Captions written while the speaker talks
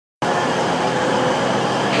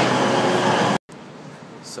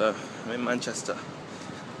So I'm in Manchester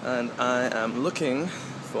and I am looking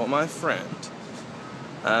for my friend.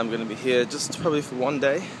 I'm going to be here just probably for one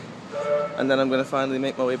day and then I'm going to finally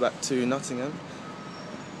make my way back to Nottingham.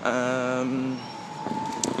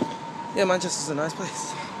 Yeah, Manchester's a nice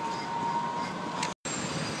place.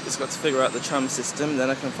 Just got to figure out the tram system, then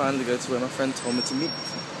I can finally go to where my friend told me to meet.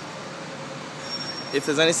 If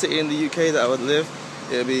there's any city in the UK that I would live,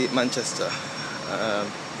 it would be Manchester.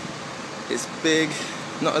 It's big,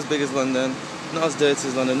 not as big as London, not as dirty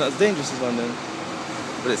as London, not as dangerous as London,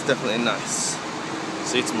 but it's definitely nice.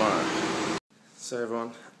 See you tomorrow. So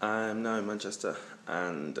everyone, I am now in Manchester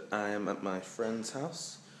and I am at my friend's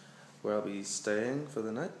house where I'll be staying for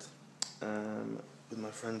the night with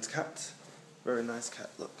my friend's cat. Very nice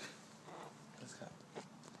cat, look. This cat.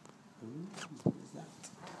 Ooh, what is that?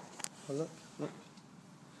 Oh look, look.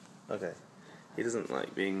 Okay, he doesn't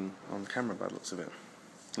like being on camera by the looks of it.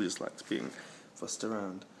 He just likes being fussed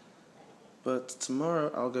around. But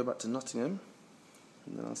tomorrow I'll go back to Nottingham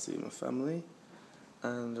and then I'll see my family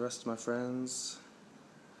and the rest of my friends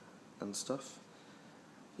and stuff.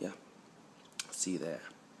 Yeah, see you there.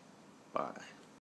 Bye.